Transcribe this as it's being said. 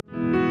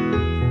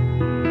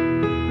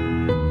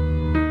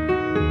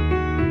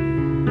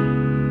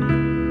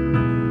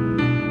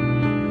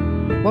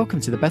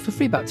Welcome to the Bethel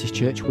Free Baptist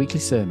Church weekly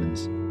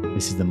sermons.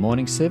 This is the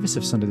morning service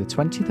of Sunday the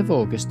 20th of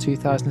August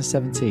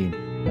 2017,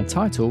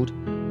 entitled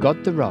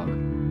God the Rock,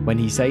 When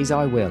He Says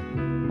I Will,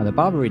 and the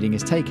Bible reading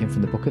is taken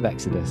from the book of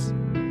Exodus.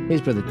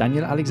 Here's Brother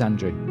Daniel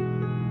Alexandru.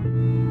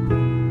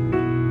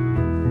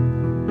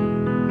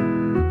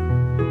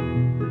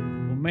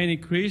 For many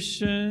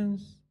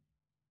Christians,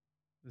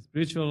 the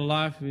spiritual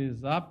life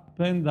is up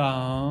and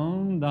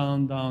down,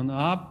 down, down,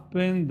 up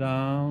and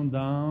down,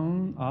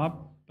 down,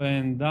 up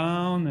and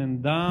down,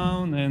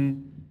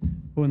 and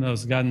who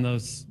knows? God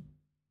knows.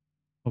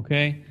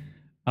 Okay?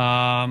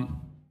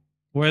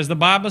 Whereas the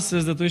Bible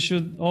says that we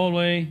should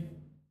always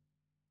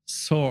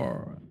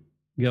soar,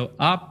 go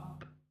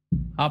up,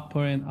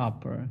 upper and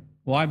upper.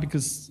 Why?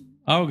 Because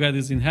our God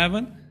is in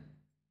heaven.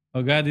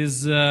 Our God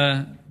is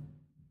the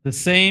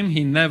same.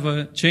 He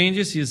never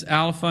changes. He is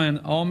Alpha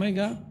and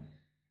Omega.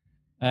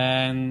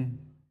 And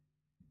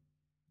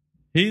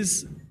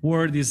His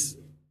word is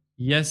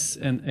yes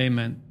and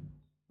amen.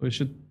 We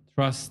should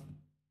trust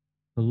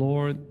the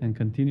Lord and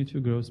continue to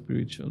grow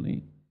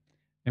spiritually.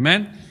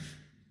 Amen?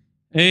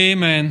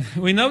 Amen.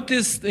 We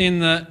noticed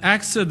in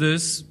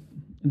Exodus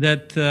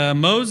that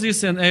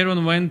Moses and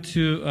Aaron went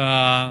to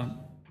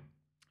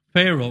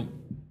Pharaoh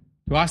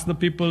to ask the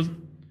people,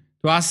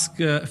 to ask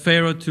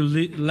Pharaoh to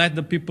let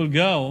the people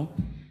go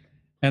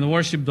and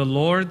worship the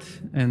Lord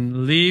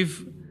and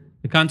leave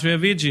the country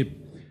of Egypt.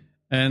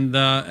 And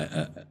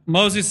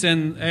Moses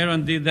and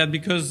Aaron did that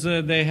because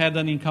they had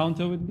an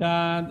encounter with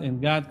God, and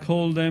God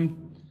called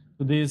them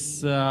to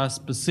this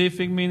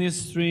specific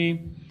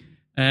ministry.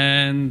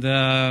 And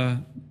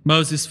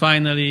Moses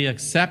finally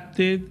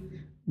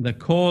accepted the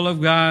call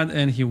of God,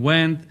 and he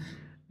went.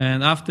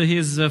 And after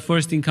his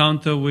first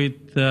encounter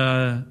with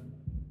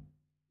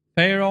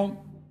Pharaoh,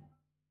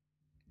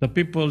 the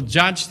people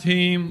judged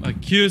him,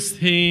 accused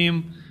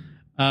him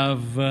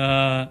of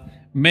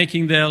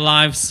making their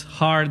lives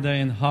harder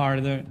and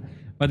harder.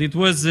 But it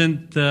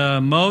wasn't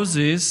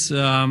Moses,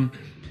 it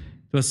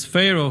was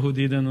Pharaoh who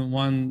didn't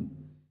want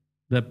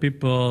the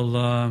people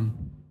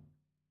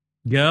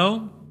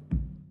go,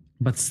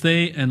 but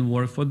stay and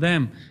work for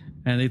them.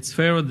 And it's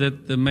Pharaoh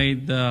that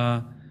made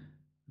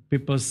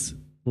people's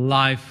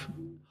life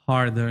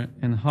harder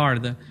and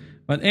harder.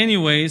 But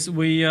anyways,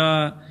 we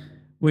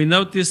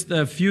noticed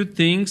a few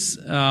things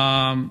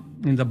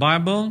in the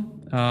Bible.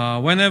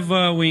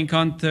 Whenever we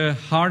encounter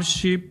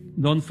hardship,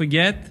 don't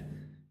forget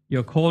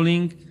your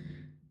calling.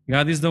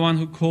 God is the one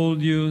who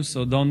called you,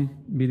 so don't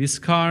be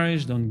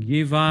discouraged, don't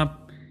give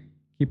up.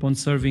 Keep on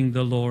serving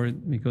the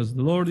Lord, because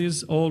the Lord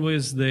is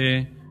always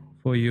there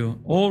for you.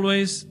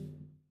 Always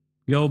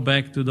go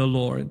back to the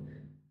Lord.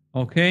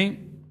 Okay?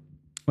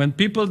 When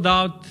people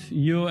doubt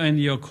you and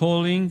your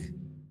calling,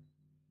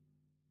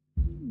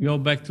 go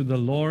back to the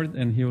Lord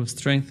and He will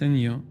strengthen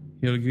you.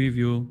 He'll give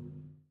you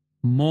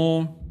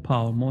more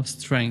power, more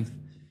strength.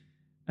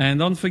 And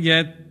don't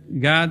forget,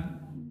 God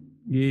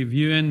gave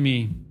you and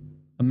me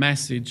a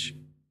message.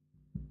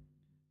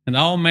 And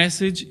our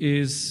message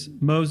is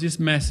Moses'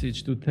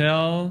 message, to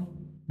tell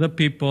the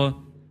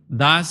people,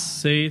 thus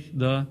saith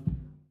the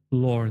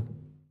Lord.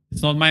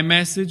 It's not my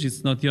message,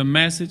 it's not your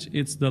message,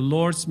 it's the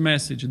Lord's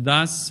message.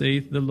 Thus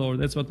saith the Lord.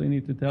 That's what we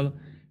need to tell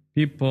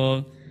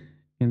people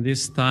in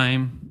this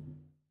time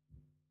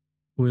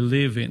we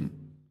live in.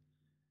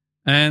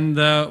 And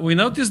we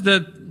notice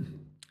that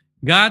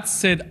God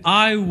said,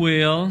 I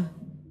will,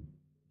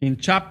 in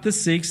chapter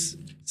 6,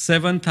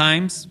 7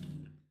 times.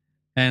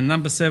 And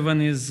number 7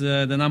 is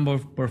the number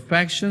of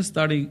perfection,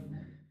 starting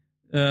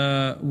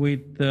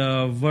with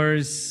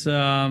verse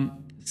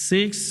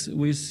 6.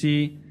 We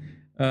see,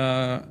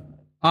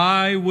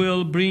 I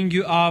will bring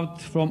you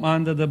out from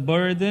under the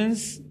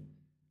burdens.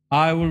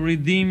 I will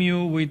redeem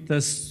you with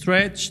a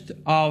stretched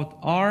out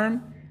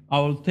arm. I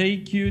will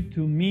take you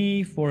to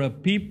me for a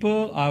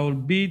people. I will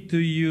be to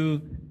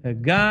you a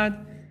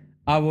God.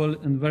 I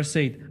will, in verse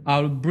 8,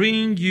 I will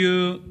bring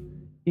you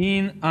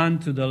in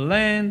unto the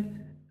land,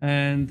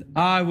 and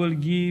I will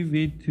give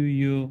it to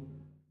you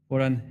for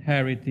an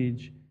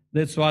heritage.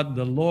 That's what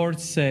the Lord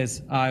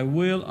says. I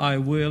will, I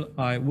will,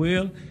 I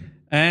will.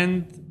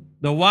 And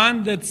the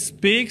one that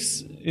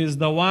speaks is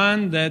the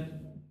one that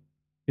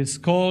is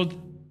called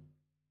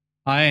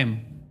I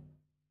am.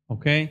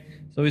 Okay?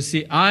 So we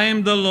see, I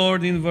am the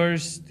Lord in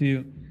verse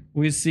 2.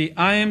 We see,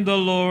 I am the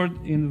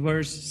Lord in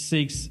verse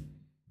 6.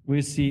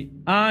 We see,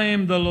 I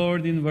am the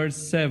Lord in verse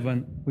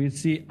 7. We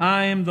see,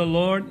 I am the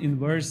Lord in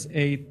verse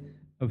 8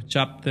 of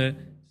chapter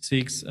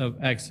 6 of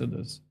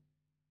Exodus.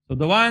 So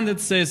the one that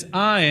says,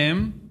 I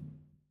am,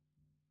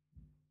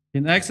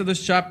 in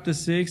Exodus chapter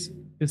 6,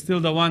 is still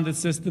the one that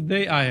says,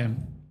 today I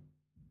am.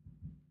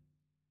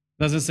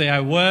 Doesn't say,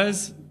 I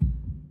was.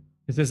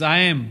 It says, I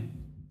am.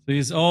 So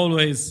He's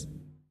always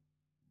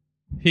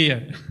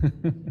here.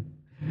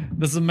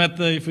 Doesn't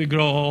matter if we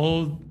grow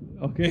old,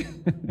 okay?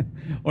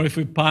 Or if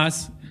we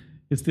pass,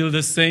 He's still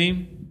the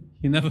same.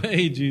 He never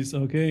ages,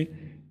 okay?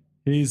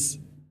 He's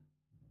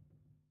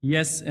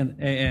yes and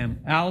am,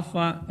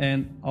 Alpha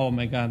and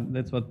Omega.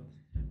 That's what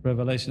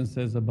Revelation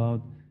says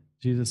about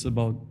Jesus,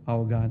 about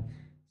our God.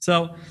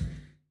 So,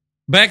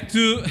 back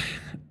to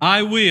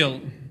I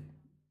will.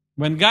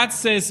 When God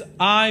says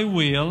I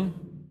will,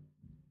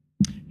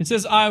 He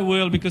says I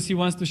will because He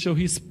wants to show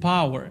His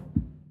power.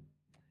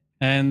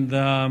 And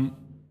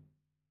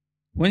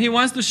when He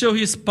wants to show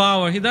His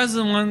power, He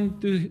doesn't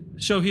want to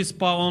show His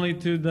power only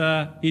to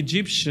the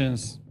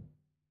Egyptians,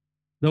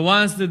 the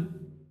ones that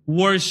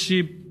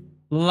worship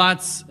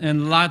lots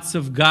and lots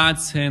of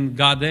gods and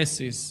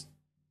goddesses.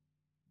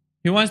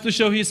 He wants to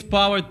show His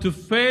power to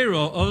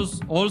Pharaoh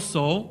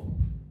also,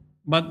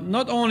 but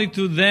not only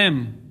to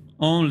them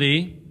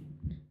only,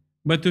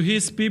 but to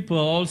His people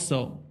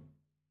also.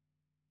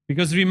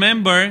 Because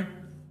remember,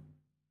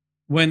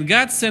 when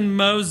God sent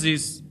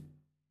Moses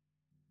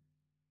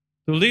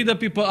to lead the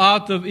people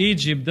out of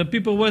Egypt, the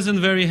people wasn't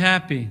very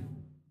happy.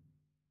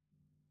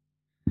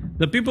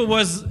 The people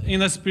was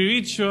in a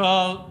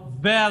spiritual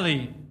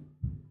valley.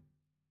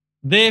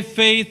 Their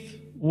faith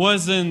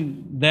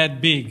wasn't that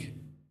big.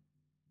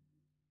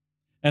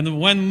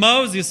 And when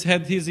Moses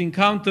had his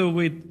encounter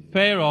with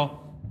Pharaoh,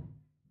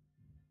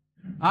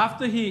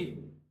 after he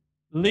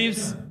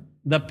leaves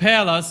the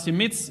palace, he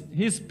meets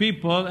his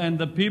people, and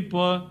the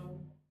people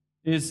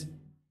is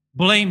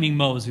blaming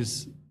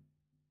Moses.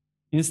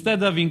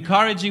 Instead of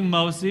encouraging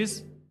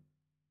Moses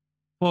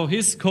for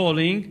his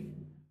calling,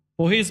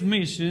 for his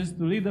missions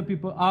to lead the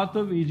people out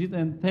of Egypt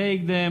and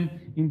take them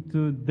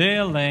into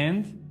their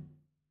land,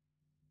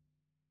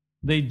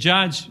 they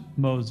judge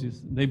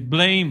Moses. They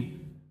blame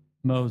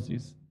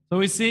Moses. So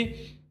we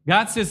see,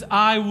 God says,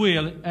 I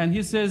will, and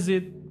He says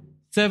it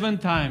 7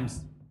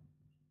 times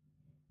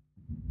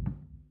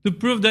to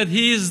prove that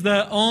He is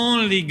the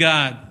only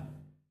God,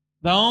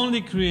 the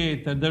only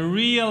Creator, the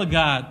real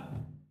God.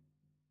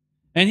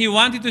 And He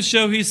wanted to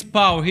show His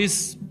power,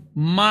 His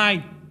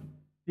mighty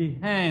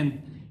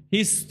hand,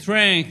 His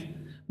strength,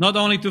 not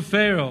only to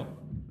Pharaoh,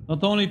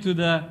 not only to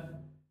the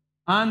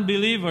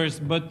unbelievers,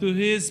 but to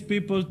His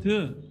people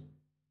too.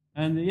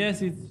 And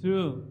yes, it's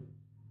true.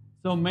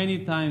 So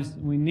many times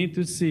we need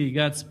to see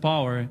God's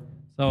power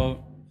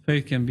so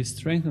faith can be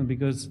strengthened,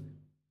 because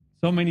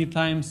so many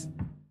times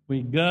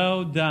we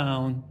go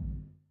down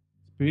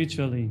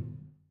spiritually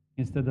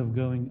instead of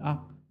going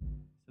up,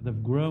 instead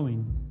of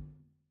growing.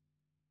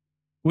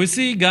 We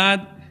see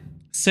God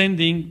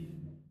sending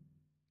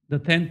the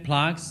 10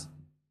 plagues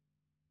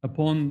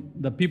upon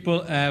the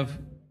people of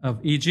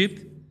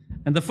Egypt.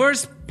 And the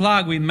first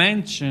plague we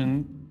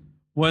mentioned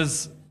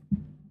was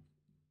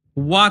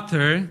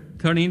water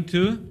turning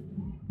into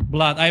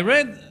blood. I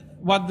read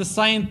what the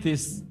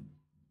scientists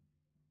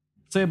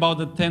say about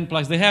the 10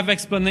 plagues. They have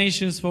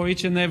explanations for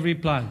each and every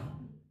plague.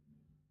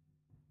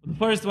 The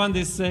first one,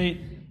 they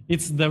say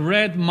it's the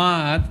red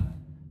mud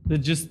that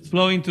just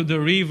flow into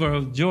the river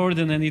of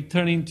Jordan, and it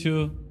turned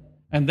into,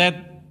 and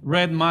that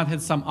red mud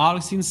had some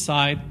algae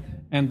inside,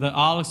 and the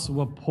algae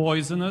were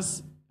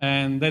poisonous,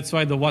 and that's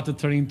why the water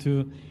turned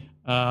into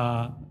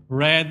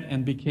red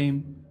and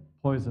became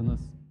poisonous.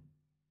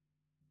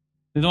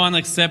 They don't want to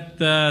accept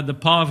the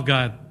power of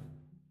God.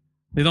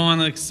 They don't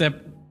want to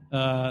accept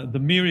the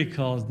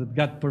miracles that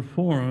God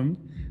performed,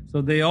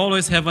 so they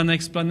always have an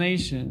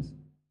explanation.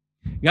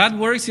 God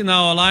works in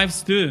our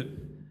lives too,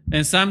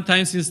 and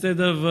sometimes instead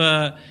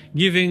of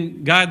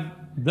giving God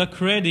the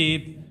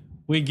credit,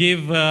 we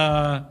give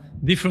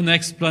different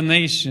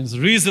explanations,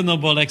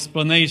 reasonable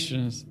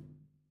explanations.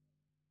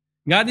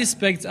 God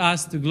expects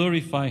us to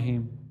glorify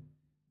Him,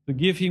 to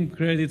give Him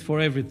credit for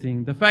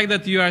everything. The fact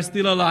that you are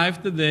still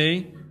alive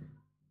today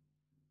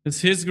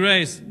is His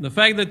grace. The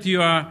fact that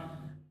you are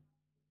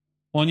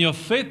on your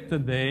feet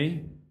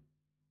today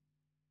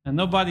and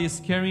nobody is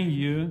carrying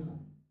you,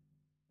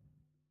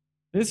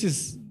 this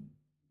is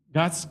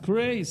God's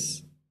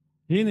grace.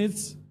 He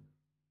needs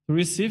to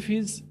receive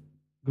His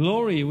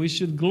glory. We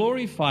should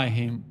glorify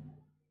Him.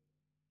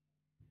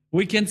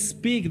 We can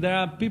speak. There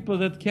are people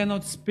that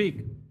cannot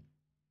speak.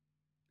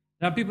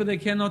 There are people that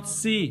cannot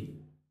see.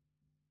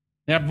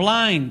 They are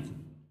blind.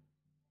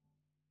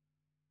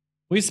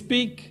 We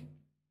speak.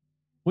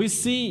 We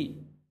see.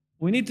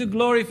 We need to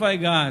glorify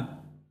God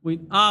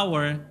with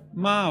our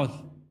mouth.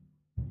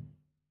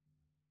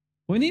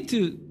 We need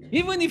to,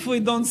 even if we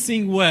don't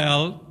sing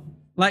well,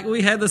 like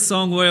we had a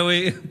song where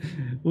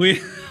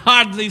we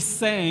hardly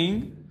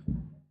sang,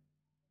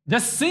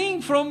 just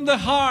sing from the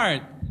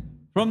heart,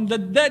 from the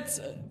depths,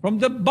 from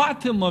the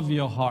bottom of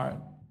your heart.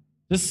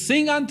 Just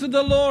sing unto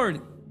the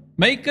Lord.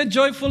 Make a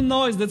joyful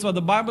noise. That's what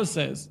the Bible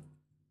says.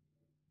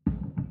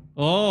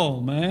 Oh,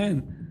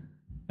 man.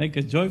 Make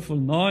a joyful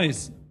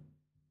noise.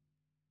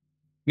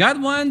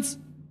 God wants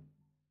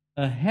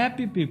a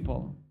happy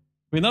people.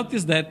 We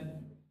noticed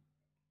that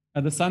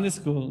at the Sunday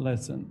school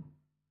lesson.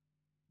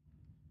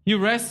 He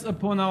rests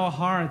upon our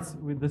hearts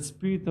with the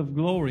Spirit of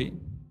glory.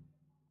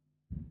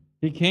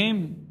 He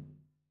came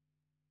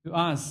to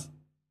us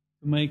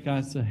to make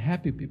us a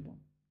happy people.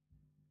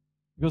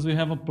 Because we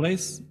have a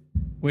place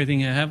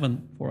waiting in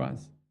heaven for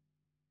us.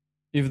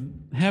 If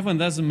heaven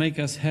doesn't make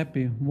us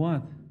happy,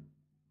 what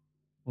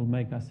will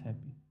make us happy?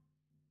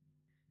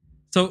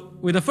 So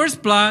with the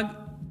first plague,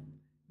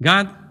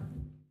 God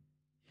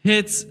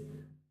hits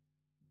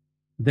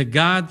the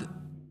god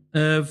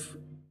of,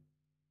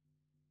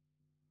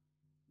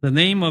 the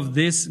name of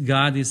this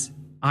god is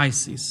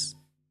Isis,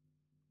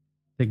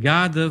 the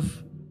god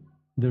of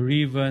the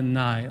river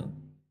Nile.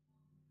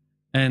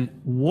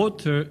 And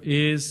water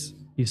is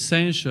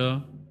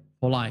essential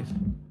for life.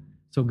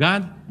 So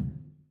God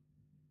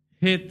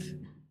hit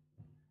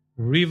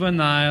river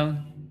Nile,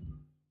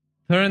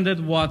 turned that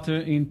water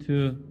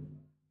into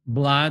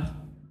blood.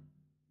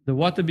 The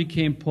water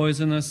became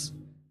poisonous,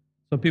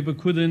 so people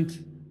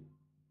couldn't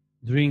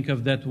drink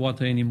of that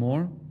water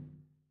anymore.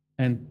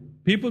 And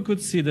people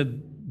could see that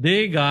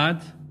their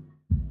God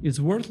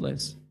is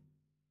worthless.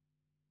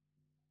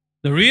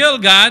 The real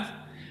God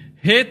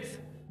hit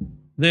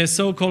their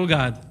so-called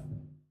God.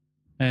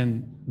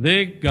 And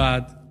their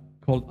God,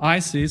 called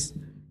Isis,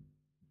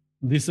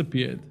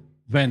 disappeared,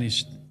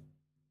 vanished.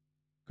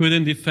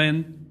 Couldn't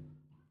defend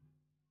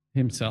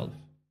himself.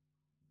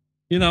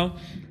 You know,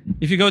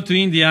 if you go to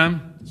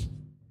India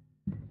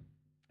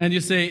and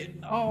you say,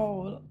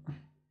 oh,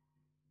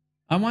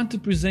 I want to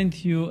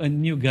present you a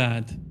new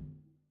God.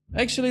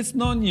 Actually, it's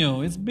not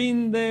new. It's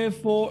been there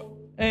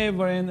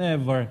forever and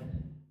ever.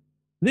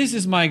 This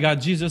is my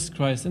God, Jesus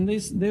Christ. And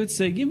they would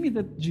say, give me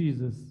that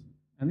Jesus.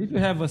 And if you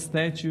have a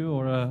statue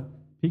or a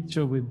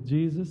picture with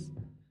Jesus,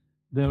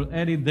 they'll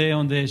add it there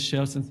on their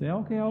shelves and say,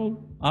 okay,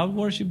 I'll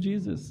worship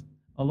Jesus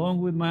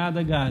along with my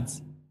other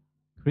gods.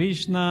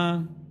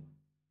 Krishna,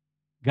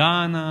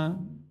 Ghana,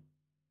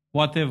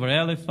 whatever,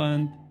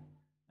 elephant.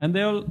 And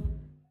they'll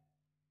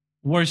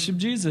worship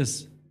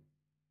Jesus.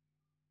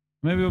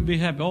 Maybe we'll be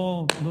happy.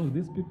 Oh, look,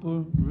 these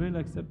people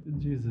really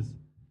accepted Jesus.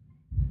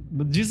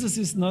 But Jesus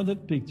is not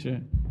that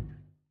picture.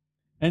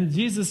 And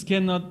Jesus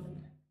cannot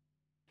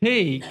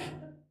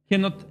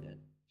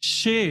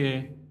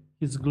share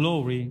his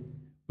glory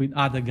with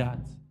other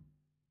gods.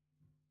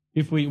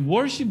 If we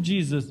worship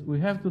Jesus, we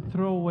have to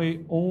throw away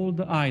all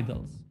the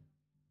idols.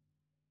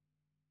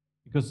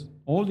 Because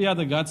all the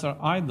other gods are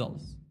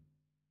idols,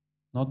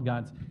 not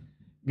gods.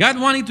 God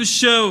wanted to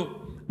show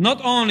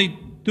not only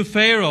to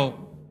Pharaoh,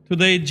 to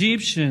the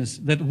Egyptians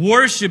that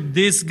worship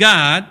this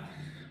God,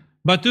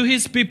 but to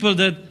his people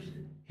that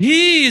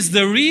he is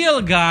the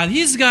real God.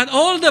 He's got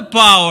all the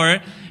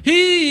power.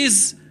 He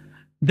is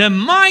the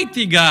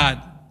mighty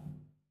God.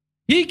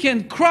 He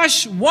can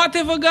crush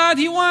whatever God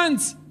he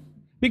wants.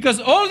 Because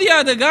all the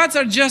other gods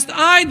are just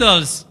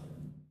idols.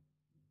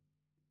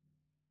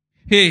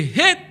 He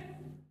hit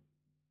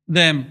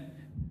them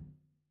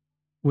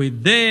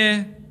with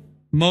their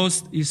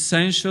most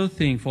essential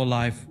thing for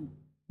life,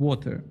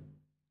 water.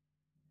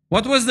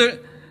 What was the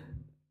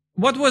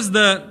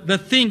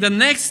thing, the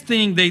next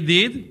thing they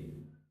did?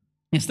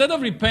 Instead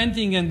of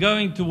repenting and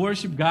going to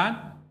worship God,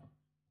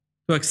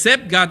 to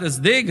accept God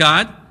as their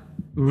God,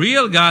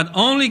 real God,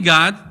 only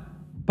God,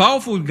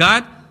 powerful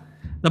God,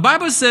 the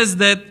Bible says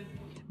that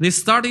they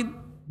started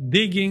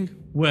digging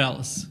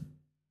wells.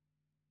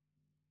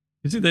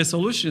 You see their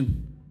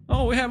solution?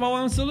 Oh, we have our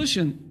own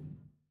solution.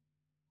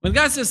 When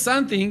God says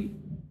something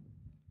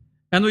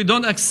and we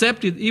don't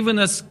accept it, even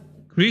as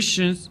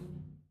Christians,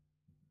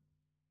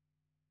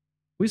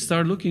 we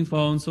start looking for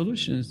our own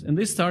solutions. And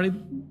they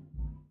started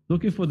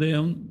looking for their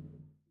own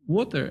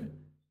water.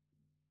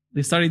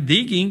 They started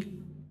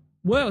digging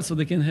wells so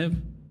they can have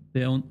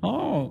their own.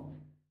 Oh,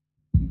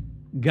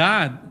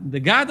 God, the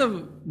God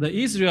of the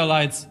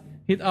Israelites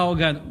hit our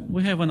God.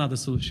 We have another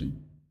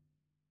solution.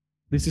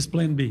 This is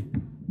plan B.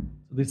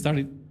 So they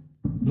started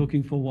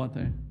looking for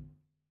water.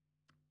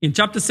 In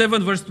chapter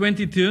 7, verse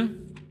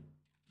 22,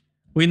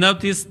 we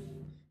notice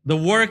the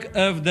work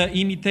of the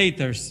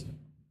imitators,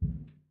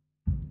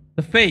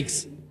 the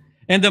fakes.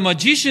 And the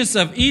magicians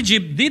of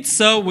Egypt did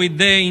so with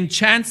their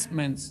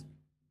enchantments.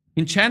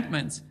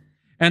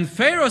 And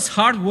Pharaoh's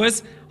heart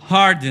was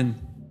hardened.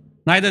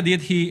 Neither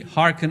did he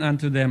hearken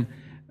unto them,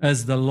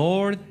 as the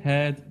Lord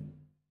had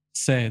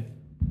said.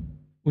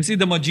 We see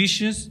the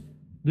magicians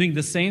doing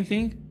the same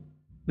thing.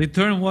 They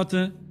turn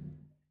water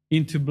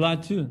into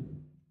blood too.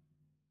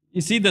 You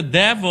see, the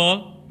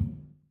devil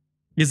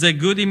is a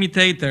good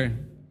imitator.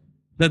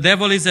 The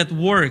devil is at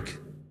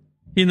work.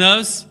 He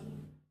knows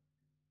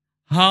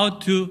how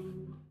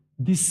to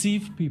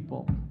deceive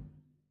people.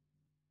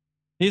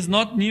 He's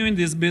not new in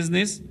this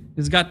business.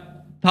 He's got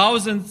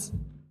thousands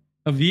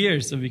of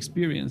years of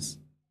experience.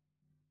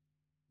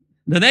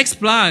 The next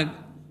plague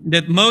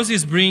that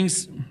Moses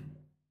brings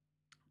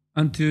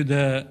unto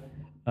the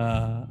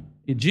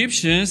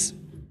Egyptians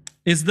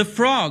is the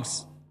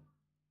frogs.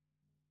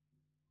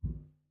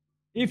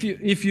 If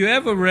you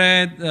ever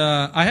read,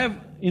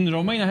 in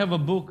Romania I have a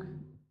book.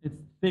 It's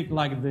thick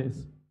like this.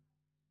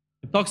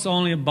 It talks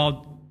only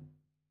about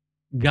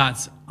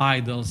gods,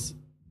 idols,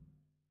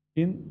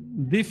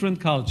 in different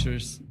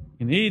cultures,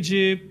 in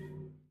Egypt,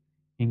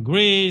 in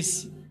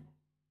Greece,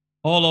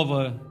 all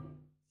over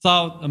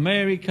South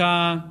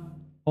America,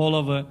 all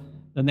over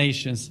the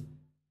nations.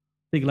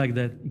 Think like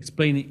that,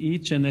 explaining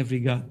each and every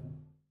god,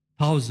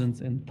 thousands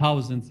and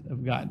thousands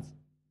of gods.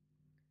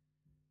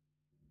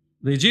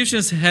 The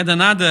Egyptians had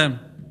another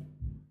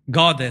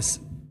goddess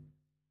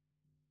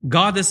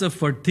of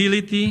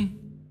fertility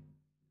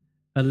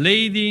a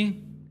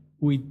lady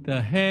with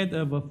the head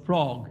of a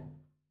frog.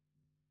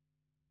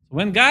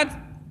 When God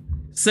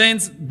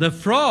sends the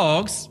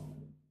frogs,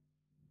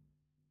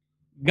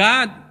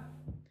 God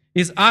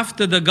is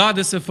after the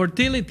goddess of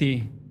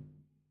fertility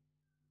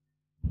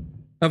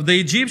of the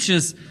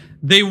Egyptians.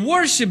 They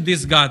worship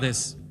this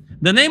goddess.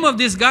 The name of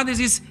this goddess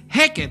is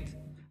Heket.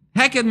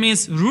 Heket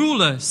means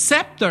ruler,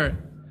 scepter.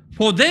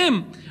 For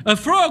them, a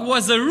frog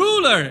was a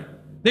ruler.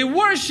 They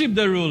worship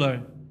the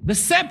ruler, the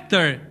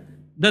scepter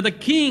that the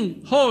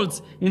king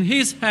holds in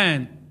his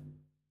hand.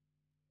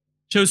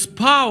 Shows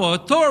power,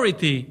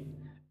 authority,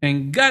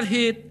 and God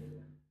hid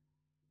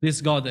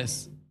this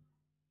goddess.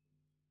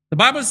 The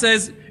Bible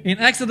says in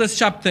Exodus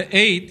chapter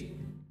 8,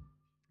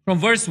 from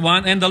verse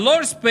 1, "And the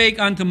Lord spake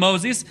unto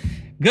Moses,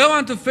 Go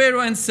unto Pharaoh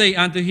and say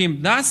unto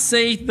him, Thus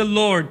saith the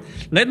Lord,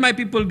 Let my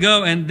people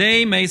go, and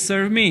they may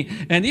serve me.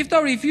 And if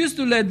thou refuse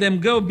to let them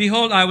go,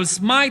 behold, I will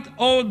smite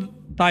all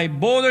thy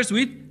borders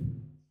with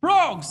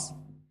frogs.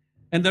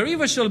 And the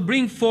river shall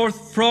bring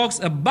forth frogs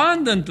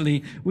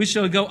abundantly, which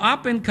shall go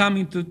up and come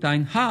into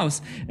thine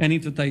house, and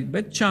into thy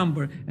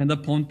bedchamber, and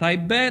upon thy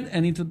bed,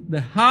 and into the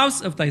house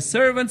of thy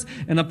servants,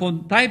 and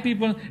upon thy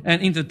people,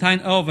 and into thine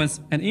ovens,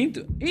 and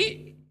into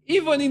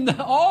even in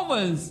the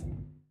ovens,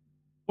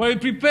 where you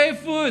prepare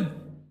food.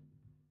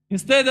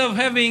 Instead of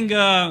having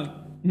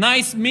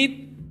nice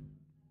meat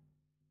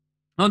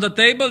on the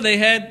table, they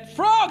had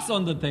frogs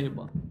on the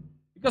table.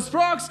 Because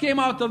frogs came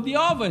out of the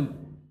oven.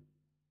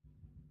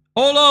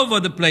 All over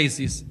the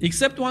places,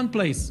 except one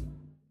place.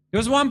 There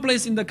was one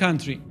place in the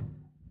country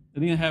that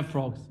didn't have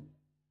frogs.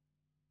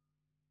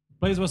 The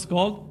place was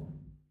called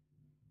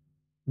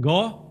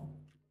Goshen.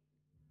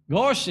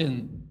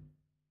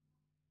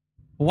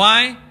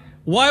 Why?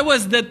 Why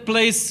was that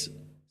place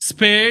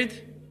spared?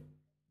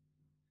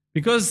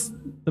 Because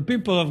the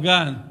people of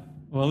God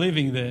were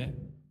living there.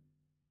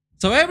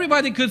 So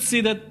everybody could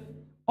see that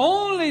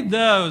only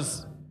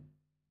those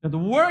that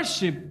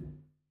worship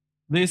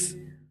this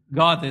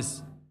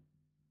goddess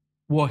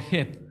were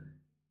hit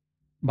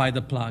by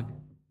the plague.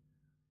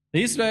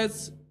 The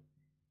Israelites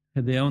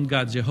had their own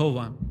God,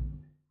 Jehovah.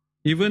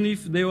 Even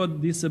if they were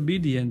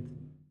disobedient,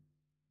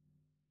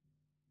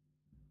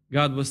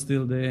 God was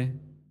still their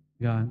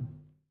God.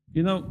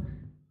 You know,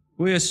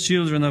 we as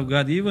children of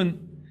God,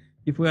 even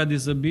if we are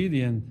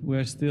disobedient, we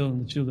are still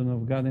the children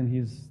of God, and He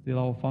is still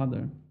our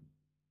Father.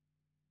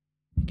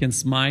 He can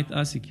smite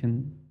us, He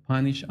can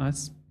punish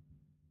us,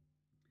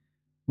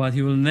 but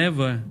He will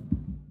never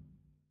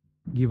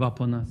give up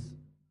on us.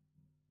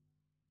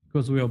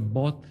 Because we are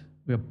bought,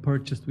 we are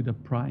purchased with a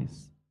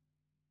price.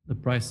 The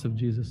price of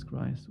Jesus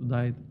Christ, who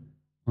died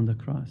on the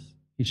cross.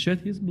 He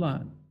shed His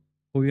blood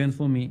for you and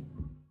for me.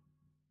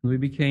 And we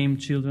became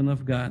children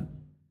of God.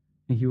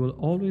 And He will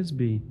always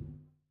be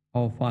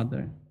our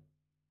Father.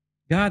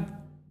 God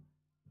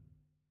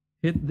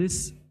hid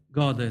this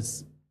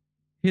goddess,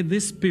 hid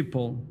these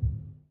people,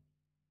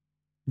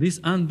 these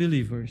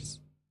unbelievers,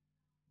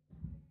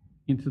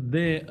 into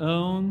their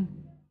own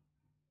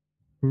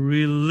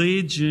religious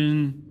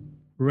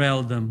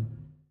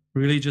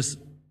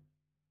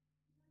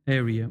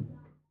area.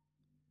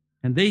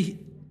 And they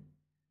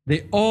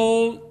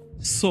all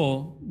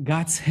saw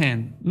God's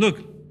hand.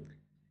 Look,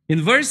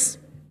 in verse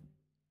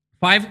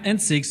 5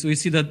 and 6, we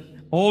see that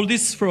all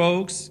these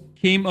frogs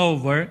came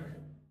over,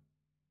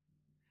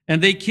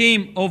 and they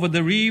came over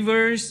the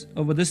rivers,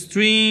 over the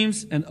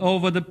streams, and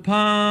over the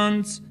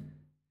ponds,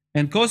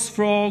 and caused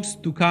frogs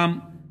to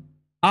come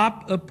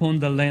up upon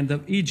the land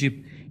of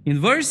Egypt. In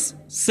verse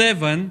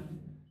 7,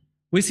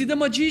 we see the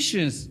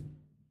magicians.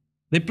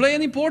 They play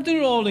an important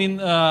role in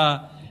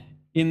the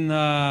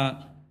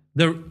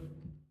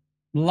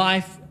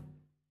life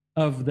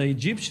of the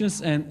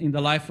Egyptians and in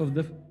the life of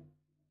the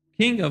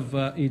king of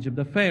Egypt,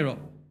 the Pharaoh.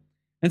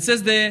 And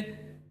says there,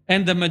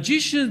 and the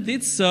magicians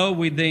did so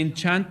with the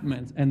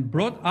enchantments and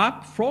brought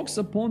up frogs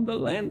upon the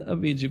land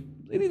of Egypt.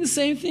 They did the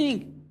same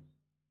thing.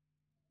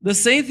 The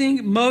same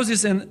thing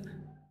Moses and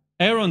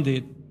Aaron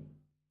did.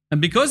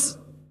 And because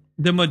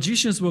the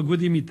magicians were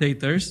good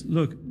imitators,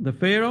 look, the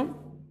Pharaoh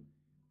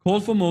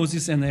called for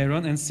Moses and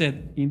Aaron and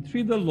said,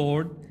 Entreat the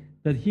Lord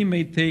that He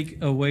may take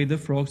away the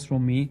frogs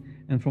from me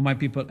and from my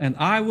people, and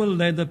I will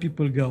let the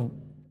people go.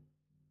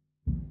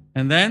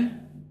 And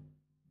then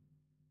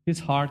his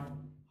heart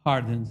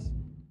hardens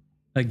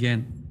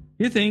again.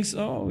 He thinks,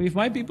 oh, if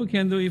my people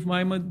can do, if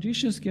my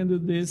magicians can do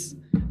this,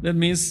 that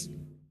means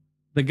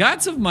the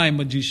gods of my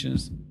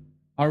magicians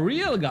are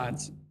real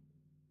gods,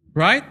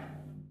 right?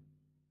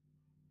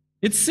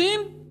 It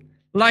seemed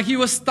like he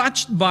was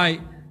touched by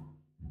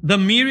the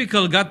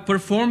miracle God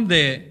performed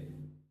there,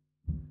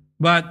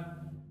 but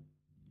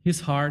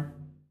his heart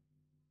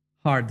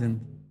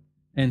hardened,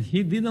 and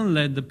he didn't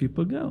let the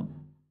people go.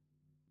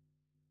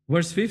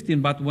 Verse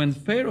 15, but when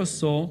Pharaoh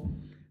saw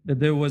that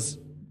there was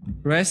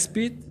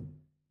respite,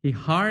 he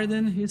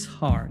hardened his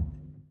heart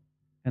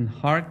and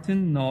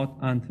hearkened not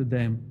unto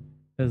them,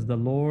 as the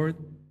Lord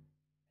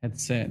had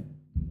said.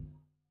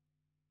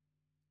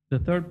 The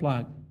third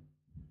plague,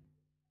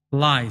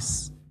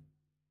 lice.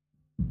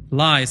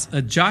 lies,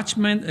 a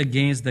judgment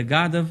against the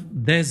god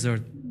of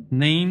desert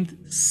named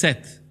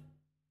Set.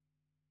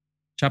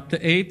 Chapter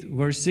 8,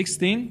 verse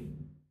 16.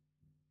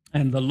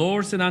 And the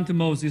Lord said unto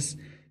Moses,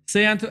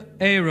 say unto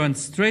Aaron,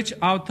 stretch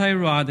out thy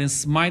rod and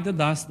smite the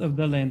dust of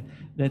the land,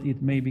 that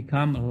it may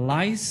become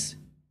lice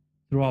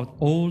throughout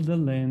all the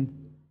land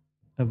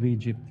of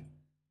Egypt.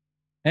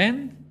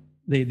 And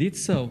they did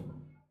so.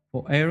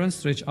 For Aaron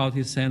stretched out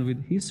his hand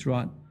with his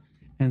rod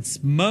and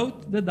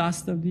smote the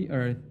dust of the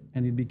earth,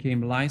 and it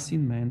became lice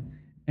in man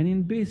and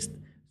in beast.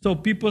 So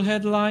people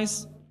had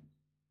lice,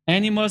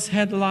 animals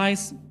had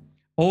lice,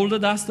 all the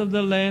dust of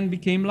the land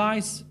became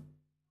lice.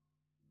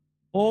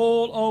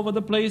 All over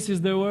the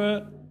places there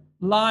were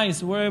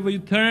lice. Wherever you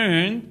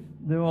turned,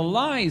 there were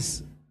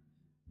lice.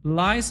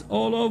 Lice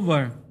all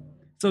over.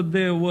 So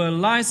there were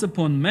lice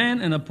upon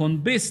man and upon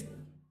beast.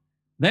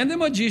 Then the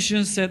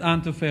magicians said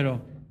unto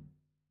Pharaoh,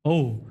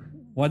 oh,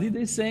 what did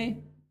they say?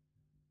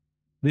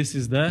 This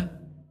is the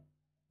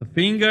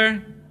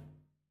finger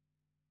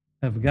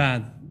of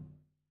God.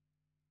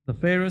 The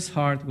Pharaoh's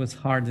heart was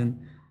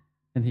hardened,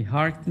 and he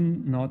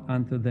hearkened not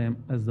unto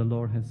them, as the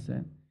Lord had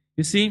said.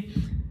 You see,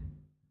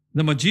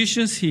 the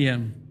magicians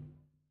here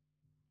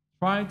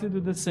tried to do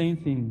the same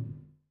thing,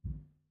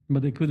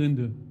 but they couldn't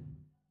do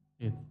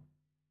it.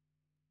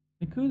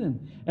 They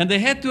couldn't. And they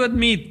had to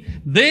admit,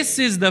 this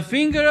is the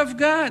finger of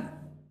God.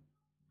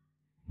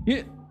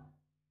 You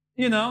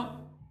know,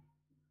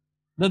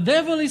 the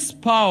devil is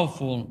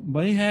powerful,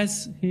 but he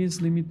has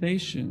his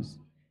limitations.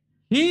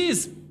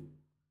 His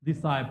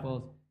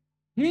disciples,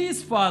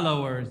 his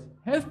followers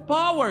have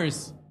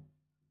powers,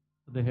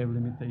 but they have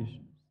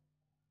limitations.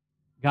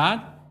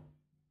 God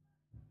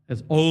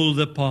has all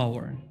the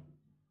power.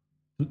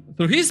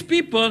 Through his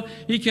people,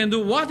 he can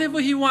do whatever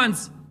he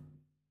wants.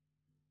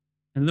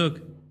 And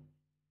look,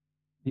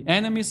 the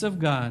enemies of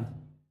God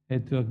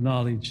had to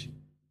acknowledge,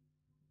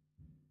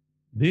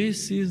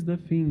 this is the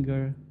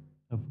finger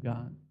of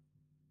God.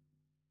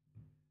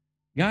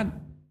 God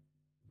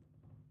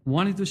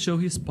wanted to show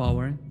his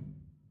power,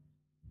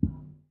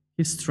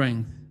 his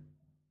strength.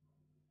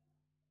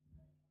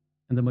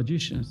 And the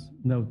magicians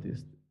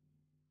noticed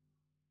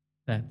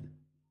that.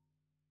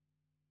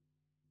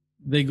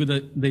 They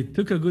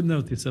took a good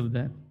notice of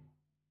that.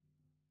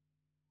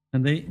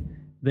 And they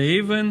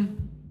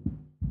even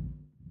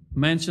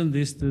mentioned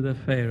this to the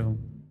Pharaoh.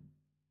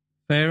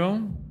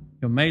 Pharaoh,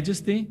 your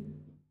majesty,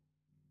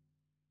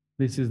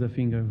 this is the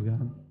finger of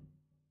God.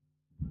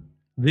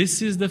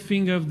 This is the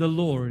finger of the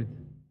Lord,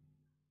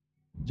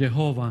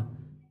 Jehovah,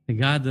 the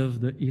God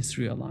of the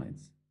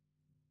Israelites.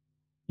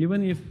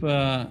 Even if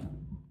the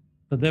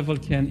devil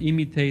can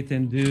imitate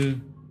and do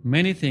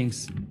many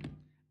things,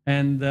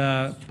 and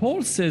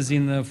Paul says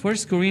in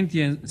 2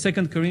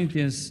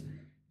 Corinthians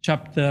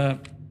chapter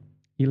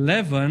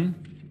 11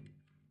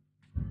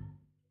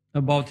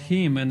 about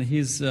him and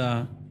his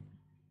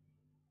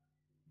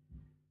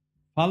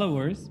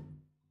followers.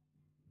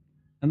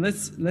 And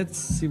let's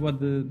see what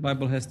the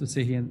Bible has to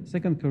say here in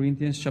 2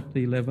 Corinthians chapter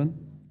 11,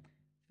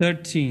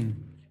 13.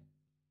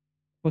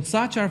 For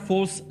such are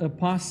false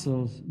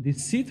apostles,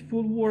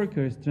 deceitful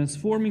workers,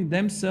 transforming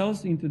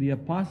themselves into the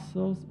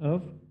apostles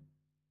of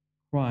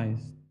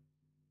Christ.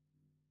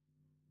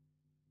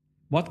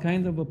 What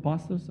kind of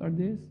apostles are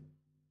these?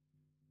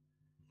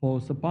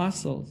 False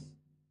apostles.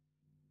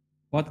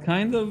 What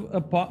kind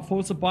of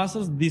false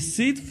apostles?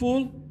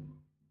 Deceitful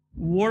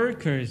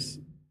workers.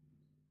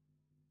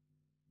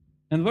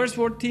 And verse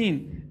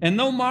 14, and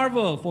no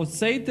marvel, for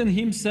Satan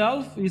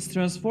himself is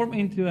transformed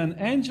into an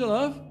angel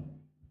of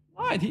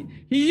light.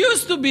 He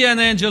used to be an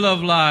angel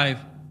of light,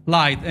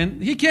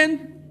 and he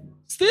can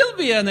still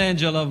be an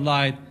angel of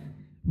light.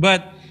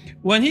 But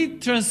when he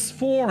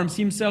transforms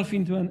himself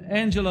into an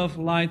angel of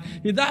light,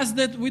 he does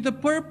that with a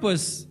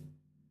purpose.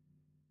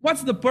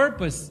 What's the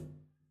purpose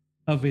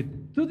of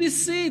it? To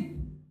deceive.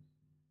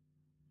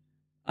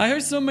 I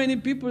heard so many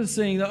people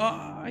saying that,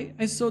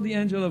 I saw the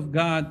angel of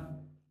God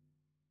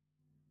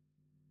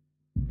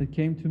that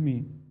came to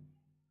me.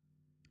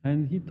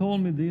 And he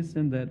told me this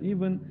and that.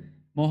 Even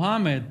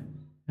Muhammad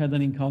had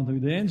an encounter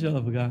with the angel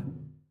of God,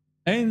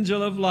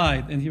 angel of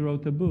light, and he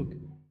wrote a book.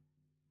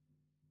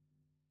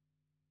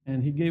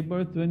 And he gave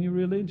birth to a new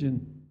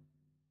religion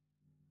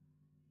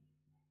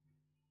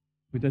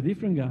with a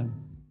different God.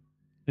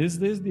 Is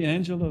this the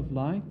angel of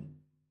light?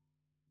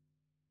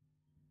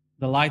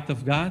 The light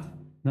of God?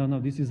 No,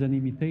 this is an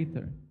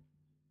imitator.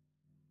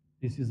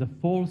 This is a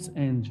false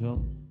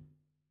angel.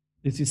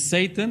 This is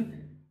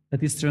Satan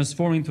that is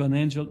transformed into an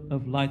angel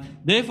of light.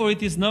 Therefore,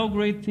 it is no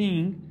great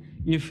thing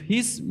if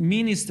his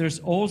ministers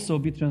also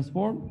be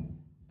transformed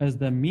as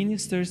the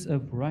ministers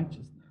of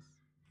righteousness,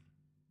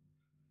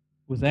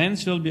 whose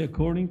ends shall be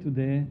according to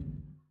their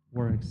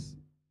works.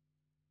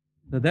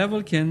 The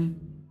devil can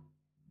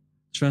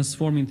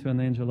transform into an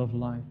angel of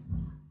light.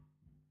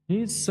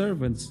 His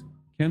servants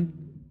can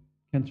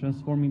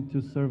transform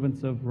into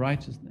servants of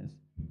righteousness,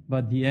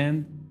 but the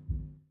end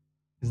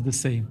is the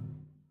same.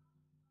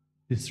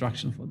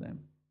 Destruction for them.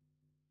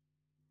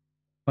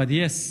 But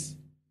yes,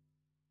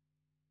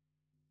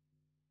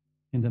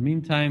 In the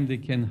meantime, they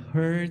can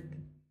hurt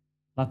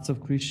lots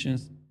of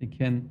Christians. They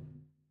can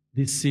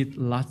deceive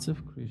lots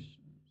of Christians.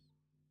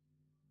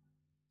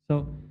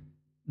 So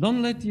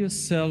don't let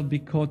yourself be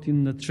caught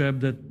in the trap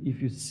that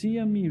if you see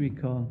a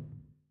miracle,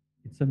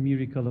 it's a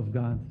miracle of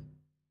God.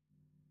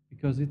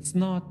 Because it's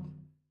not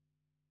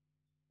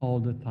all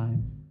the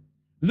time.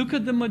 Look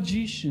at the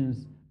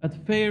magicians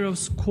at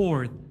Pharaoh's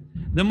court.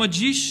 The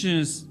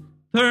magicians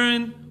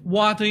turned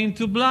water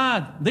into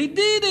blood. They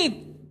did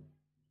it.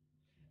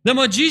 The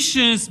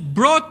magicians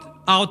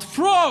brought out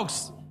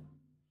frogs.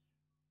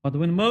 But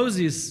when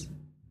Moses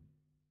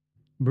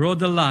brought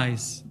the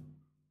lies,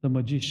 the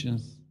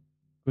magicians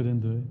couldn't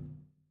do it.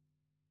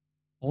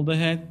 All they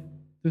had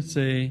to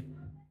say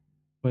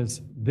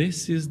was,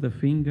 "This is the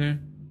finger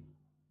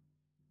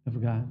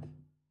of God."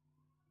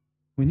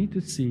 We need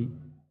to see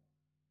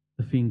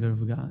the finger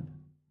of God.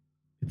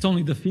 It's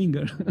only the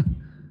finger.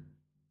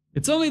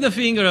 It's only the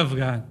finger of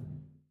God.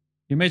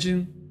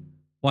 Imagine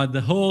what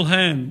the whole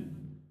hand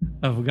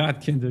of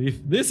God can do.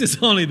 If this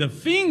is only the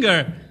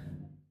finger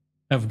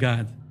of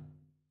God.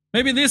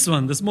 Maybe this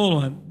one, the small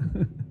one.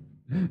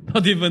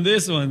 Not even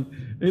this one.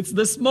 It's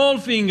the small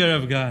finger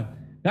of God.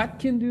 God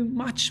can do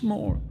much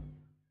more.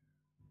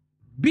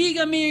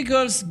 Bigger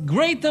miracles,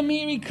 greater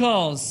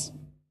miracles.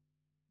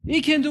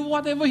 He can do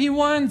whatever He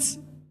wants.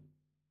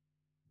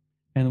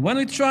 And when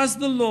we trust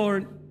the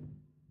Lord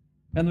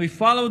and we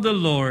follow the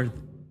Lord,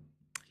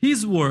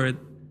 His word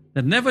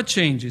that never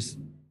changes,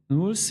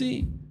 and we'll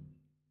see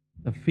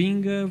the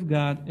finger of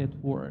God at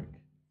work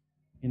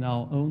in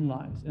our own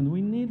lives. And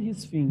we need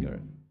His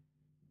finger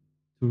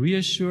to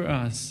reassure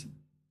us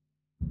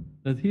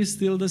that He's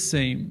still the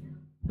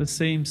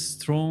same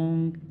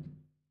strong,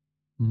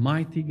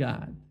 mighty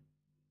God.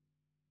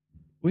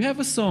 We have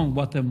a song,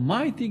 "What a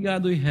mighty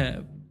God we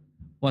have.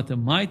 What a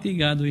mighty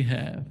God we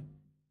have."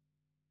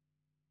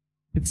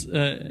 It's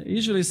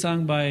usually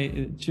sung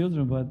by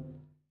children, but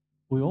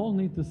we all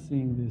need to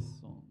sing this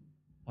song.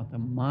 What a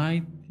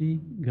mighty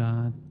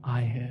God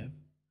I have.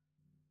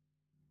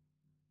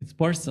 It's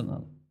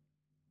personal.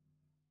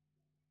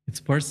 It's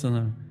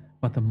personal.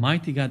 What a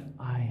mighty God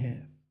I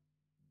have.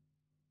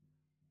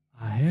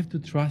 I have to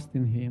trust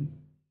in Him.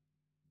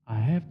 I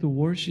have to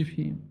worship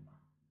Him.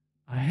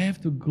 I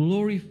have to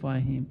glorify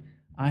Him.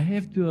 I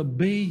have to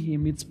obey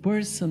Him. It's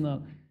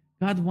personal.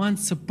 God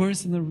wants a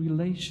personal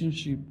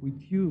relationship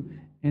with you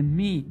and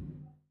me.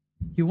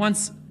 He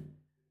wants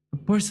a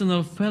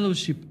personal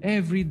fellowship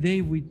every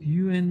day with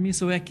you and me,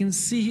 so I can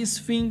see His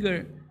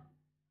finger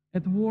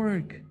at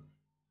work.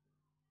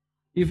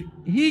 If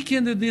He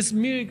can do these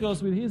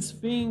miracles with His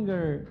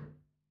finger,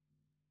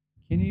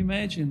 can you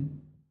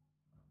imagine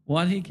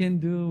what He can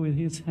do with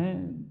His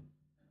hand?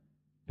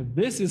 If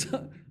this is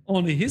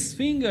only His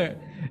finger,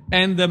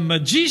 and the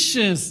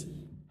magicians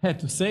had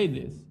to say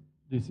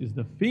this is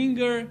the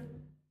finger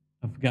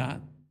of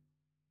God.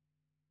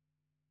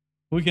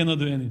 We cannot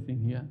do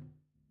anything here.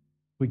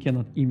 We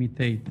cannot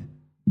imitate.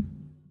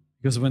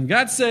 Because when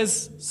God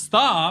says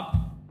stop,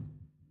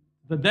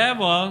 the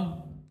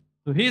devil,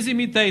 to his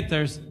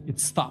imitators,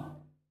 it's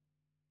stop.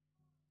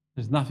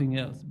 There's nothing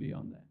else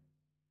beyond that.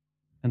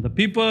 And the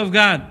people of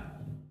God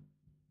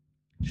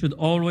should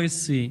always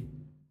see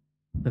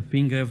the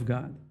finger of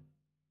God.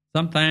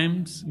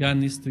 Sometimes God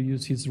needs to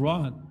use His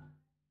rod.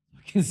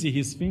 You can see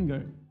His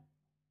finger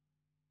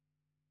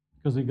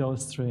because we go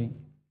astray.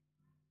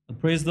 But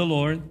praise the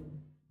Lord,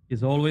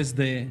 He's always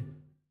there.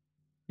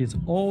 He's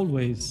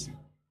always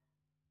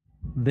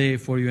there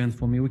for you and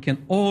for me. We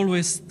can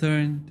always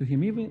turn to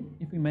Him, even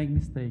if we make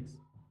mistakes.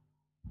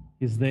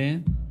 He's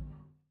there.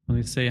 When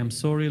we say, "I'm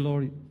sorry,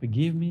 Lord,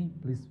 forgive me,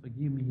 please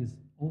forgive me," He's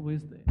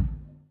always there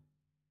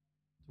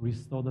to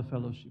restore the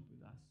fellowship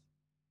with us.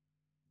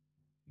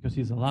 Because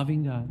He's a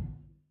loving God.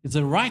 He's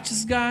a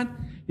righteous God.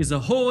 He's a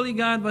holy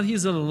God, but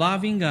He's a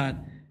loving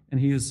God. And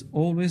He is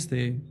always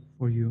there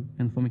for you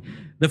and for me.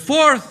 The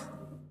fourth,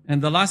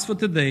 and the last for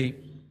today,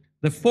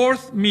 the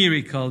fourth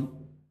miracle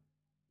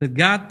that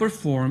God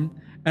performed,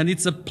 and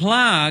it's a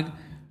plague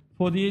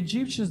for the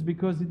Egyptians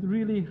because it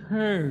really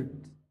hurt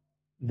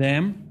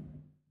them,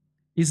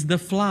 is the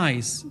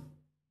flies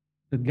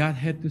that God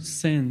had to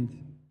send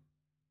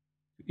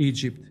to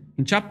Egypt.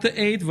 In chapter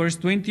 8, verse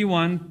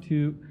 21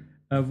 to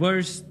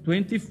verse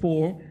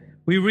 24,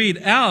 we read,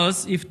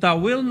 "Else, if thou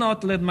wilt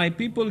not let my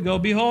people go,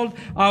 behold,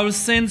 I will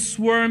send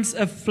swarms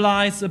of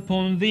flies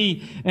upon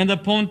thee, and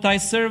upon thy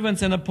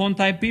servants, and upon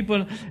thy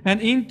people,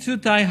 and into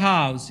thy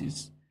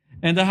houses.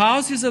 And the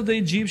houses of the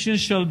Egyptians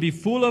shall be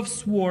full of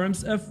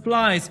swarms of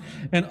flies,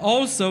 and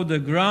also the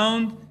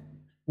ground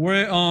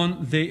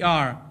whereon they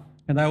are.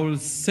 And I will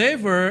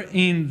sever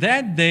in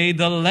that day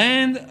the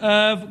land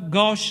of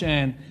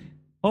Goshen."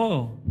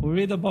 Oh, we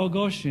read about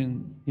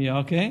Goshen here,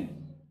 okay?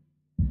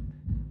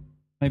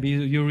 Maybe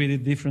you read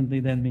it differently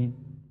than me.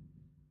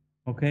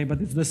 Okay, but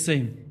it's the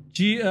same.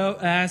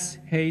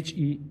 Goshen,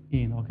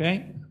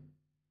 okay?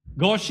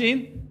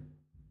 Goshen.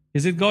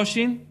 Is it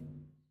Goshen?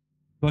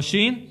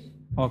 Goshen?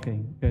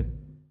 Okay, good.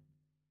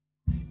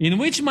 "In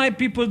which my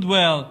people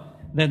dwell,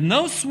 that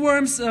no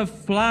swarms of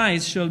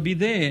flies shall be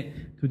there,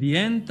 to the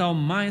end thou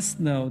mightst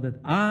know that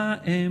I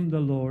am the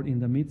Lord in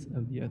the midst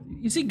of the earth.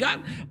 You see,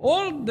 God,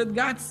 all that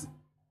God's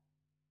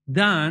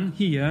done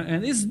here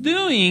and is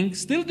doing,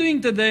 still doing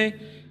today,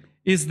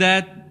 is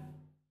that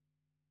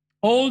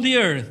all the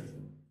earth,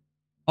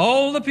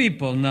 all the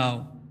people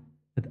know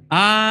that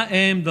I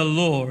am the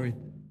Lord.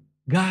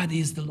 God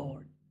is the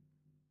Lord.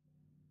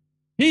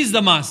 He's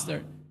the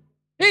master.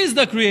 He's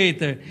the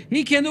creator.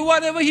 He can do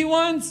whatever he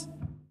wants.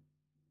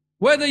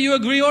 Whether you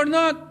agree or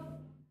not,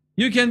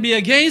 you can be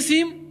against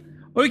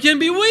him or you can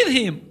be with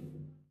him.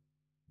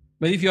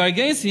 But if you are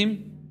against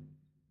him,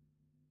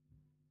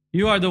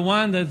 you are the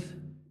one that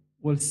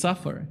will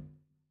suffer.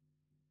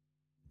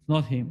 It's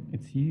not him,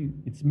 it's you,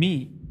 it's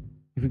me,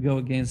 if you go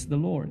against the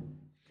Lord.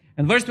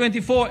 And verse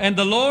 24, and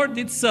the Lord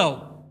did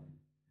so.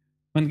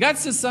 When God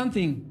says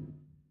something,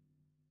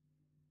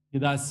 he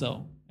does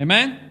so.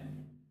 Amen?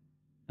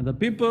 And the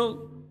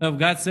people of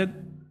God said,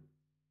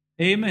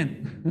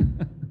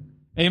 Amen.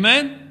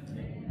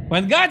 Amen?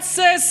 When God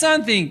says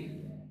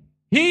something,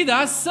 he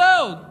does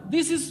so.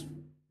 This is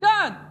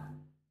God.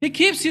 He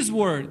keeps his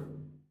word.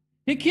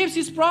 He keeps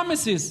his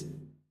promises.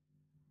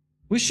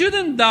 We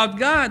shouldn't doubt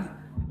God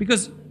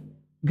because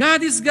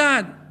God is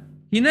God.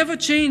 He never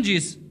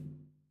changes.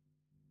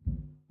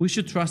 We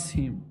should trust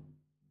him.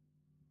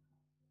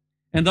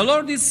 And the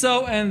Lord did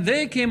so, and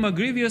there came a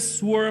grievous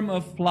swarm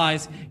of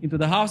flies into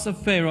the house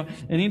of Pharaoh,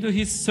 and into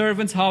his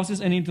servants'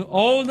 houses, and into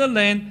all the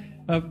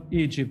land of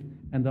Egypt.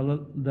 And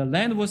the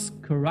land was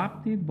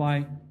corrupted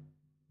by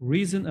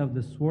reason of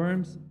the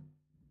swarm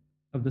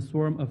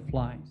of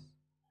flies.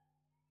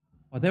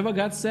 Whatever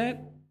God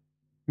said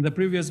in the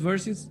previous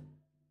verses,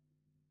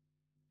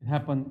 it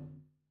happened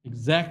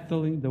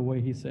exactly the way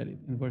he said it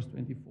in verse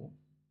 24.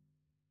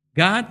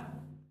 God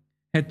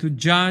had to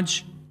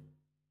judge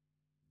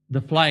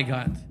the fly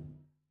god,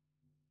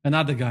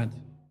 another god.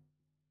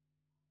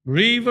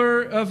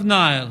 River of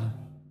Nile,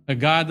 a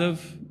god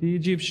of the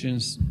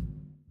Egyptians.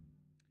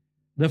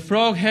 The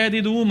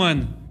frog-headed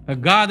woman, a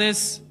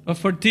goddess of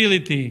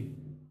fertility.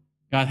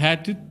 God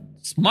had to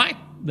smite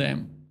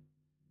them.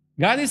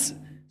 God is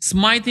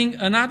smiting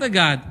another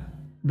god,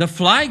 the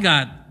fly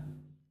god.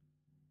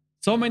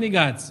 So many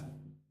gods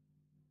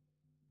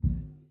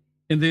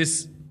in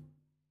this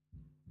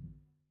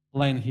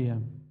land here.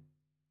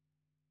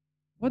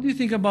 What do you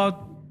think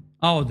about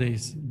our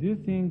days? Do you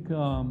think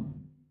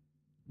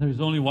there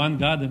is only one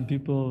God and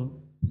people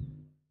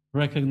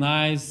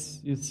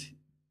recognize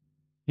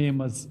him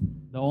as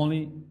the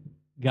only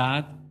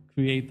God,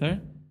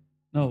 creator?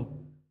 No,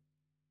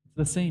 it's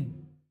the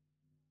same.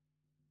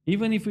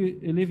 Even if we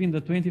live in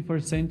the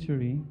 21st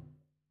century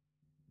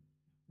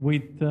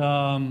with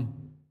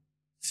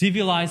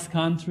civilized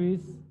countries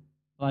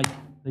like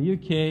the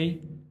UK,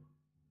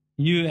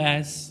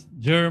 US,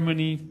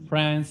 Germany,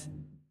 France,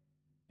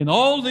 in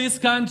all these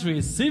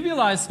countries,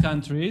 civilized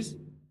countries,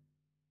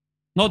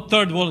 not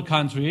third world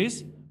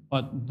countries,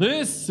 but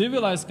these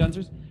civilized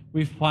countries,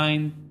 we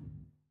find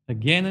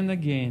again and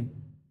again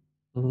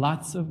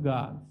lots of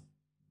gods,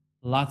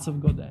 lots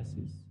of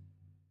goddesses,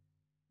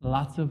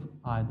 lots of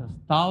idols,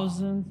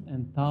 thousands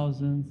and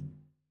thousands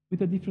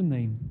with a different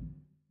name.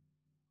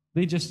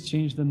 They just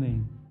changed the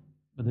name,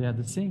 but they are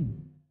the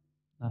same.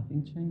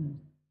 Nothing changed.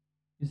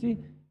 You see,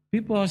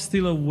 people are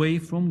still away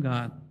from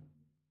God,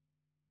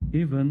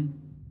 even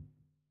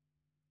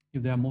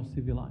if they are more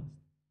civilized,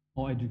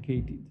 more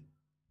educated.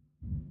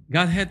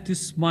 God had to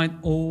smite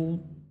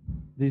all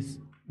these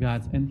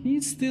gods, and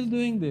he's still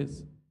doing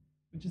this.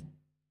 We just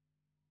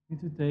need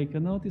to take a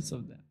notice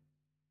of that.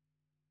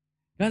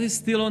 God is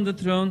still on the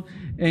throne,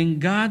 and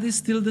God is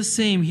still the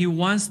same. He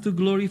wants to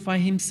glorify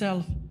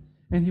himself,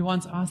 and he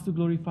wants us to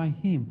glorify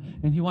him,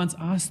 and he wants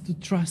us to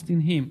trust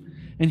in him,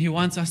 and he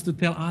wants us to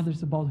tell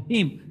others about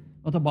him,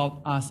 not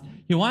about us.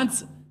 He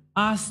wants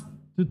us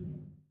to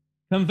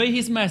convey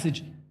his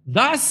message.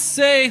 Thus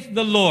saith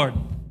the Lord.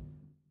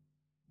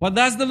 What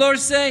does the Lord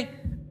say?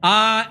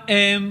 I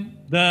am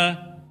the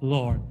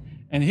Lord.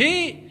 And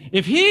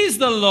if he is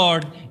the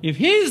Lord, if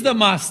he is the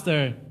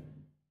master,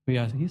 we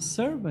are his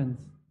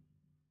servants.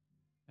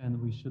 And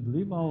we should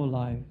live our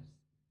lives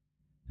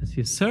as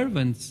his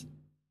servants,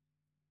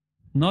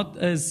 not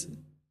as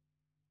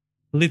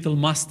little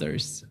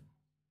masters.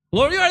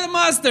 Lord, you are the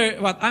master.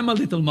 But I'm a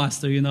little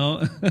master, you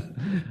know.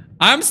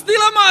 I'm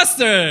still a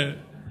master.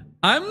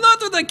 I'm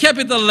not with a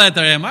capital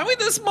letter M. I'm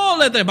with a small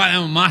letter, but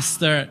I'm a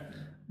master.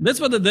 That's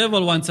what the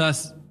devil wants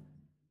us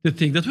to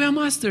think, that we are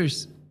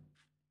masters.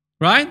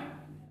 Right?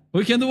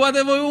 We can do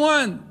whatever we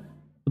want.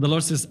 But the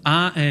Lord says,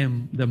 I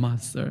am the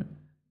master.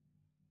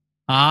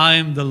 I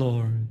am the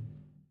Lord.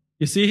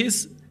 You see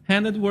his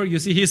hand at work? You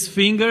see his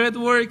finger at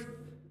work?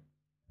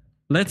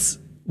 Let's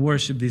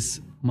worship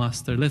this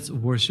master. Let's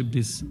worship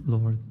this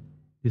Lord,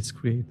 this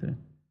creator.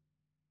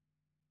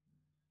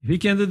 If he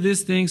can do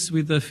these things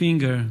with a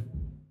finger,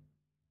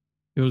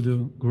 he will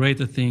do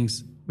greater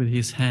things with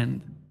his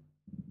hand.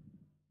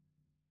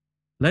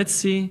 Let's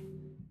see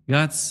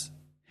God's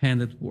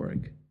hand at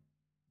work.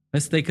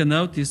 Let's take a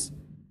notice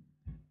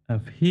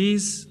of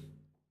his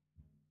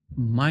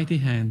mighty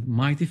hand,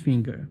 mighty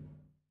finger.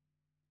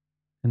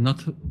 and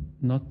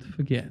not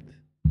forget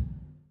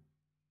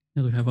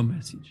that we have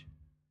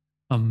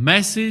a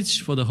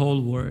message for the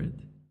whole world.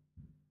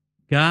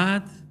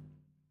 God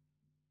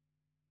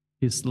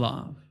is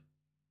love.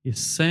 He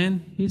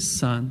sent His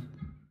Son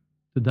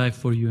to die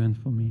for you and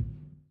for me.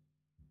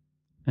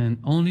 And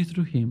only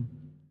through Him.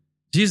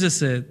 Jesus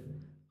said,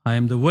 I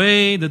am the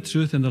way, the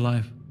truth, and the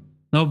life.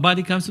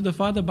 Nobody comes to the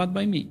Father but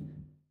by me.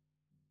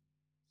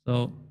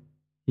 So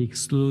He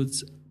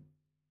excludes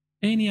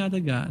any other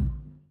God,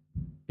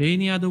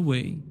 any other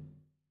way,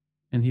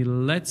 and He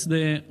lets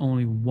there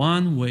only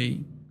one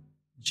way,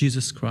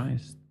 Jesus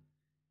Christ.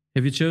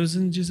 Have you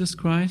chosen Jesus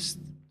Christ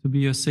to be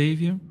your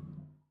Savior?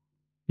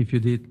 If you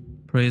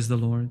did, praise the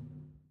Lord.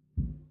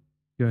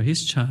 You are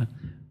His child.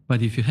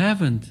 But if you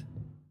haven't,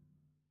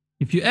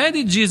 if you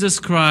added Jesus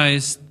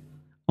Christ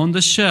on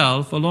the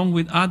shelf along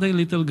with other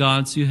little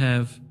gods you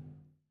have,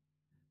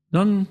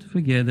 don't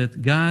forget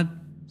that God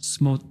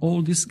smote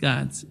all these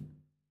gods.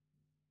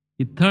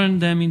 He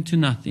turned them into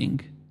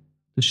nothing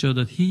to show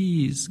that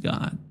He is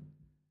God.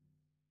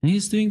 And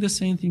He's doing the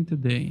same thing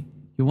today.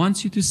 He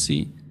wants you to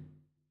see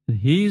that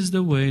He is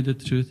the way, the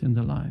truth, and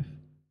the life.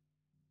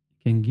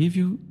 He can give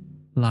you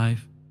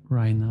life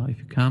right now if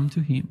you come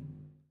to Him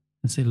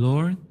and say,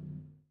 Lord,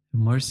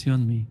 have mercy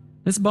on me.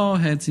 Let's bow our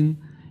heads in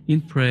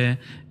prayer.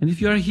 And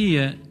if you are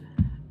here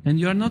and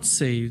you are not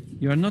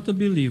saved, you are not a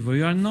believer,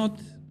 you are not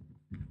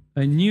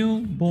a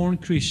newborn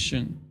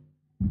Christian,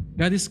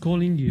 God is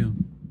calling you.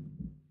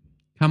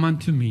 Come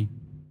unto me.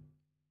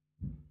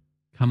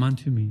 Come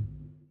unto me.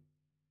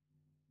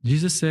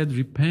 Jesus said,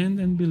 repent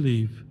and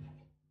believe.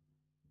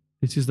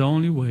 This is the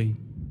only way.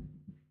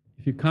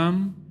 If you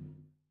come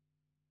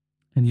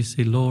and you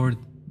say, Lord,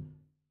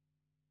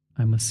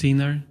 I'm a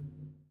sinner.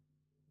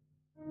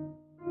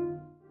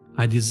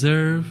 I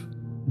deserve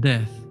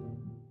death.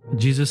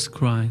 Jesus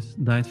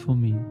Christ died for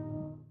me.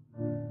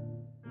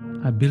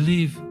 I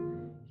believe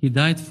He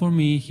died for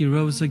me. He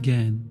rose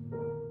again.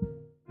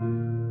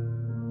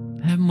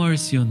 Have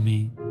mercy on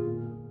me.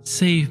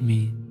 Save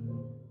me.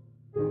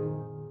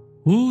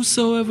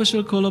 Whosoever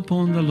shall call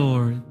upon the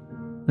Lord,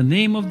 the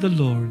name of the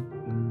Lord,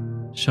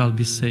 shall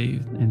be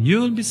saved. And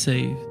you'll be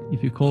saved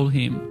if you call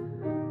Him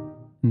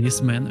in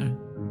this manner.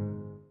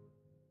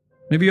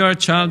 Maybe you are a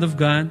child of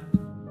God.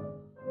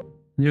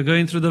 You're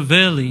going through the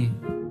valley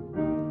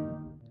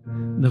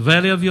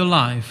of your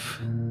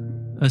life,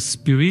 a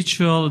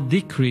spiritual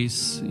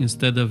decrease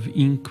instead of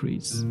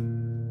increase.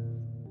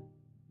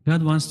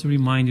 God wants to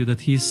remind you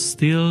that He's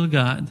still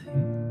God.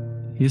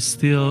 He's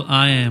still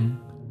I am.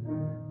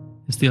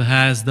 He still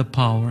has the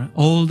power,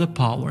 all the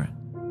power.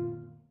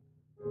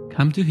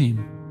 Come to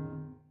Him.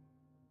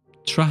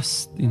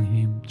 Trust in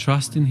Him.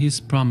 Trust in His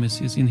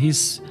promises, in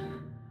His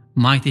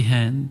mighty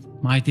hand,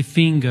 mighty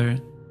finger.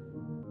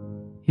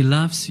 He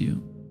loves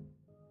you.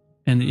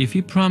 And if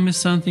He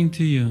promised something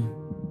to you,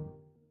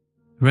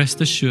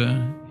 rest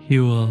assured He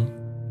will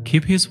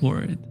keep His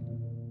word.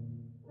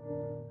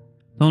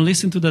 Don't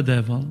listen to the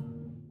devil.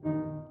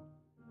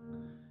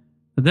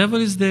 The devil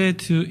is there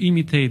to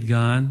imitate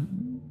God,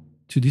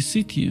 to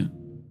deceive you,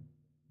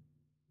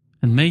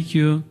 and make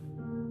you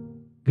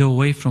go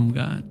away from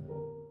God.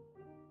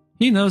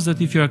 He knows that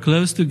if you are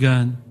close to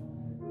God,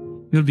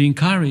 you'll be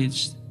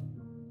encouraged.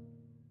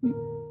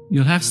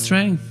 You'll have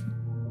strength.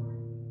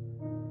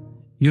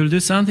 You'll do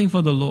something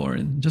for the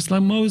Lord, just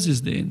like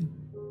Moses did.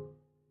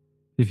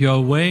 If you're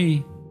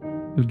away,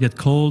 you'll get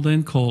colder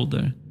and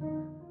colder,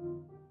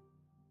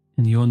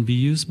 and you won't be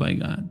used by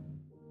God.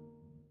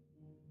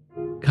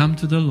 Come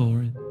to the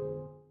Lord.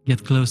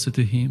 Get closer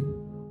to Him.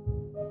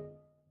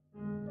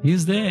 He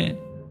is there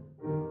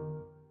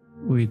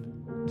with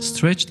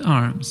stretched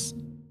arms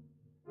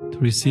to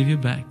receive you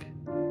back.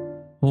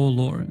 Oh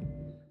Lord,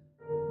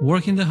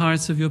 work in the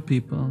hearts of your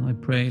people, I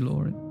pray,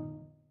 Lord,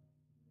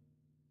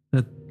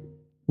 that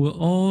we'll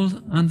all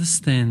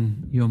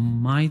understand your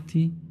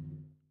mighty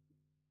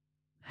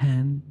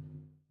hand,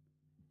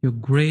 your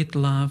great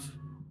love,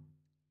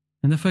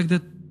 and the fact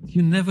that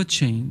you never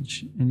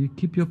change and you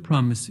keep your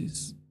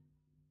promises.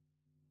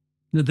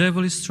 The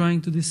devil is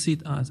trying to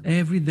deceive us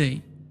every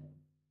day.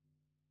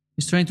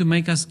 He's trying to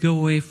make us go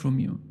away from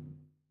you.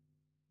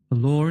 But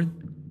Lord,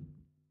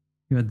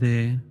 you are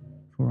there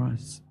for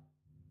us.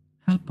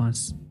 Help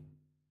us to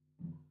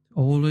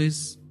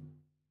always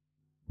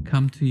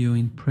come to you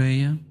in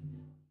prayer,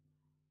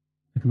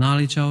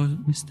 acknowledge our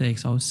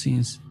mistakes, our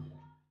sins,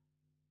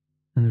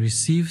 and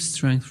receive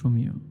strength from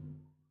you.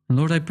 And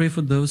Lord, I pray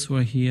for those who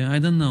are here. I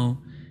don't know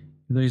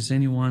if there is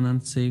anyone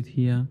unsaved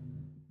here,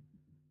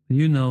 but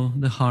you know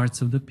the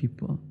hearts of the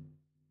people.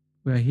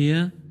 We are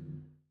here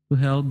to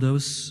help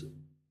those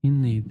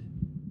in need.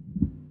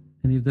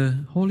 And if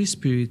the Holy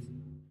Spirit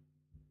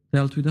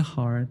dealt with the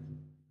heart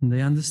and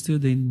they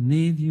understood they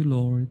need you,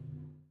 Lord,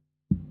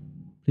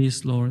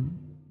 please, Lord,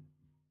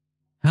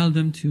 help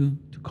them to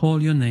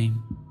call your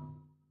name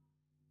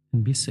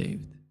and be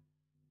saved.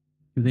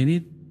 If they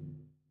need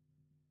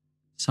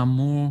some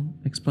more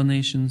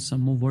explanations,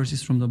 some more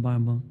verses from the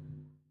Bible,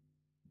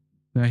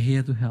 we are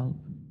here to help.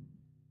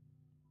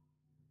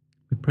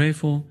 We pray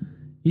for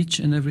each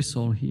and every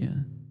soul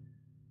here.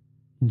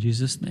 In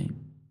Jesus' name,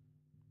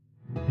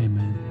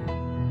 amen.